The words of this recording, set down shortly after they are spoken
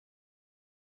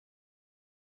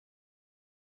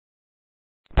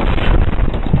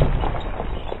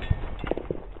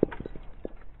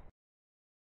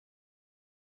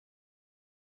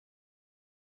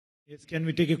Yes, can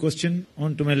we take a question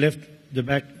on to my left, the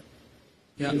back?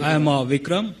 Yeah, I am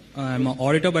Vikram. I am an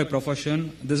auditor by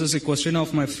profession. This is a question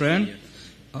of my friend.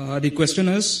 The question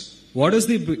is, what is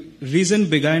the reason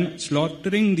behind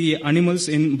slaughtering the animals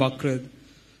in Bakrid?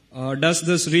 Does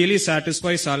this really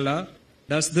satisfy Allah?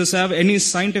 Does this have any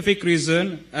scientific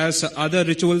reason as other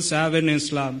rituals have in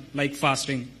Islam, like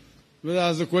fasting? Well, I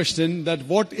ask the question that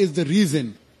what is the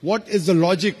reason? What is the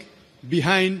logic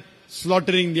behind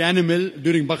slaughtering the animal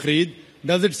during Bakrid?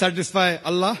 Does it satisfy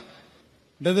Allah?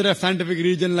 Does it have scientific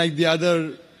reason like the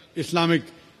other Islamic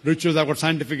rituals have got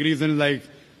scientific reasons like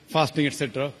fasting,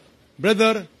 etc.?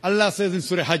 Brother, Allah says in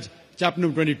Surah Hajj, chapter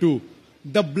number 22,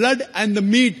 the blood and the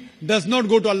meat does not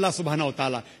go to Allah subhanahu wa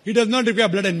ta'ala. He does not require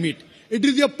blood and meat. It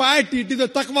is your piety, it is the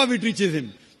taqwa which reaches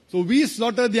him. So we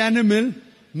slaughter the animal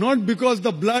not because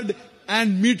the blood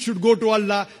and meat should go to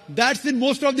Allah. That's in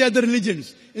most of the other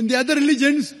religions. In the other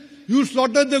religions, you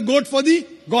slaughter the goat for the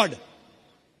God.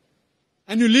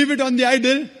 And you leave it on the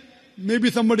idol.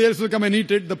 Maybe somebody else will come and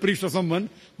eat it, the priest or someone.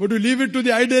 But you leave it to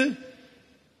the idol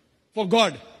for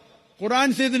God.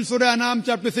 Quran says in Surah An'am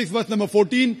chapter 6 verse number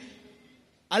 14,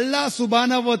 Allah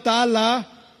subhanahu wa ta'ala,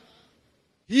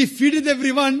 He feedeth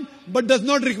everyone but does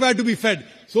not require to be fed.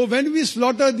 So when we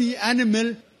slaughter the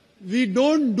animal, we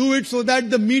don't do it so that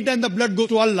the meat and the blood go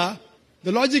to Allah.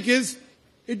 The logic is,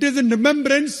 it is in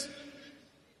remembrance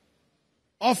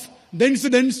of the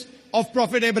incidents of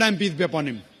Prophet Abraham, peace be upon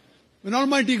him. When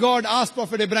Almighty God asked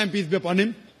Prophet Abraham, peace be upon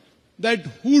him, that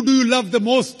who do you love the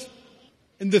most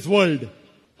in this world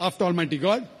after Almighty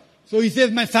God? So he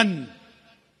says, my son.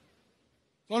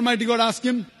 So Almighty God asked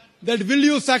him, that will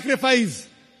you sacrifice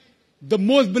the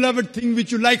most beloved thing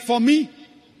which you like for me?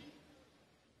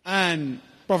 And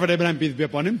Prophet Abraham, peace be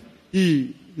upon him,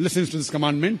 he listens to this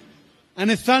commandment.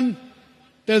 And his son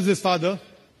tells his father,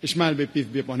 Ishmael, peace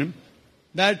be upon him,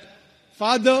 that,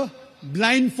 Father,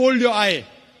 blindfold your eye,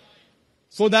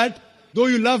 so that though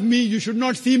you love me, you should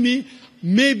not see me.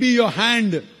 Maybe your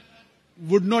hand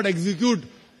would not execute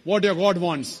what your God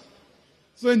wants.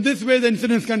 So in this way the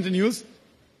incident continues.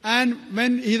 And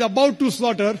when he is about to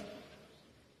slaughter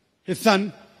his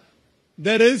son,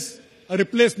 there is a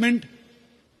replacement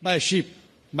by a sheep,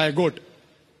 by a goat.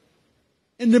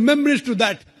 In remembrance to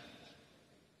that,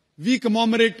 we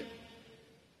commemorate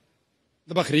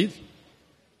the Bakrid.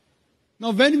 Now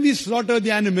when we slaughter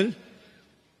the animal,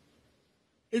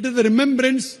 it is a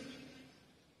remembrance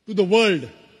to the world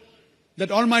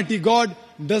that Almighty God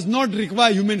does not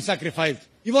require human sacrifice.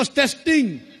 He was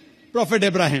testing Prophet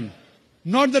Abraham.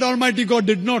 Not that Almighty God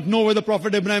did not know whether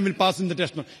Prophet Abraham will pass in the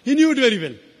test. No. He knew it very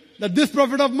well. That this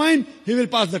prophet of mine, he will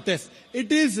pass the test.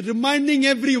 It is reminding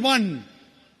everyone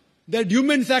that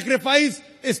human sacrifice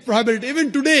is prohibited.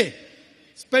 Even today,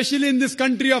 especially in this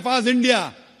country of ours,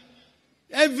 India,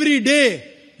 every day,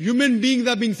 human beings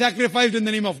are being sacrificed in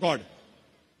the name of God,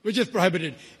 which is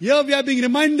prohibited. Here we are being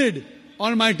reminded,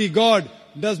 Almighty God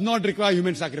does not require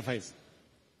human sacrifice.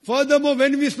 Furthermore,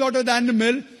 when we slaughter the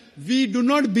animal, we do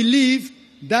not believe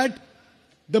that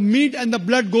the meat and the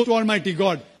blood go to Almighty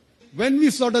God. When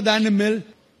we slaughter the animal,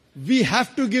 we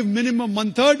have to give minimum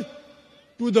 1/3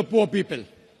 to the poor people.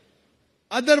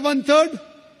 Other 1/3,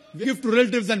 we give to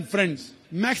relatives and friends.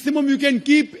 Maximum you can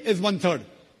keep is 1/3.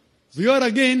 So here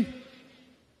again,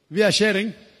 we are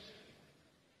sharing.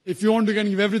 If you want, you can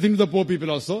give everything to the poor people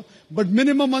also. But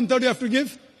minimum 1/3 you have to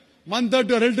give. 1/3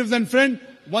 to relatives and friends.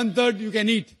 1/3 you can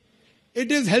eat. It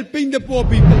is helping the poor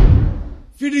people.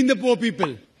 Feeding the poor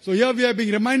people. So here we are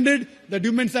being reminded that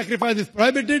human sacrifice is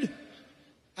prohibited.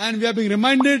 And we are being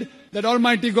reminded that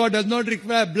Almighty God does not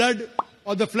require blood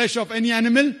or the flesh of any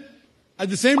animal. At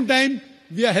the same time,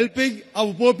 we are helping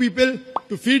our poor people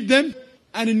to feed them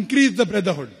and increase the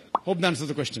brotherhood. Hope that answers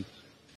the question.